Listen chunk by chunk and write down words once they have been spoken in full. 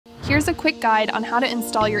Here's a quick guide on how to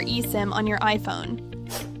install your eSIM on your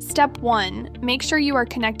iPhone. Step 1. Make sure you are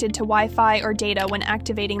connected to Wi-Fi or data when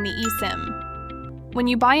activating the eSIM. When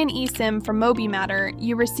you buy an eSIM from MobiMatter,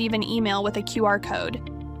 you receive an email with a QR code.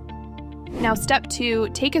 Now step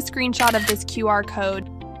 2, take a screenshot of this QR code.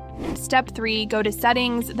 Step 3, go to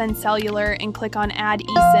Settings, then Cellular, and click on Add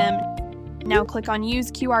eSIM. Now click on Use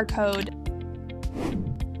QR Code.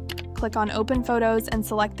 Click on Open Photos and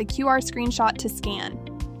select the QR screenshot to scan.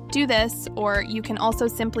 Do this, or you can also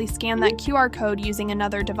simply scan that QR code using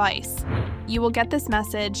another device. You will get this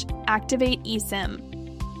message, Activate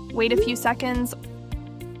eSIM. Wait a few seconds.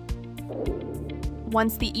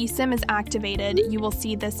 Once the eSIM is activated, you will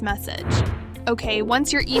see this message. Okay,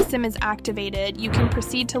 once your eSIM is activated, you can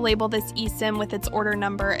proceed to label this eSIM with its order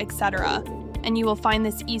number, etc. And you will find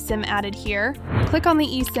this eSIM added here. Click on the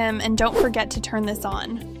eSIM and don't forget to turn this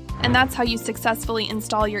on. And that's how you successfully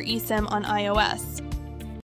install your eSIM on iOS.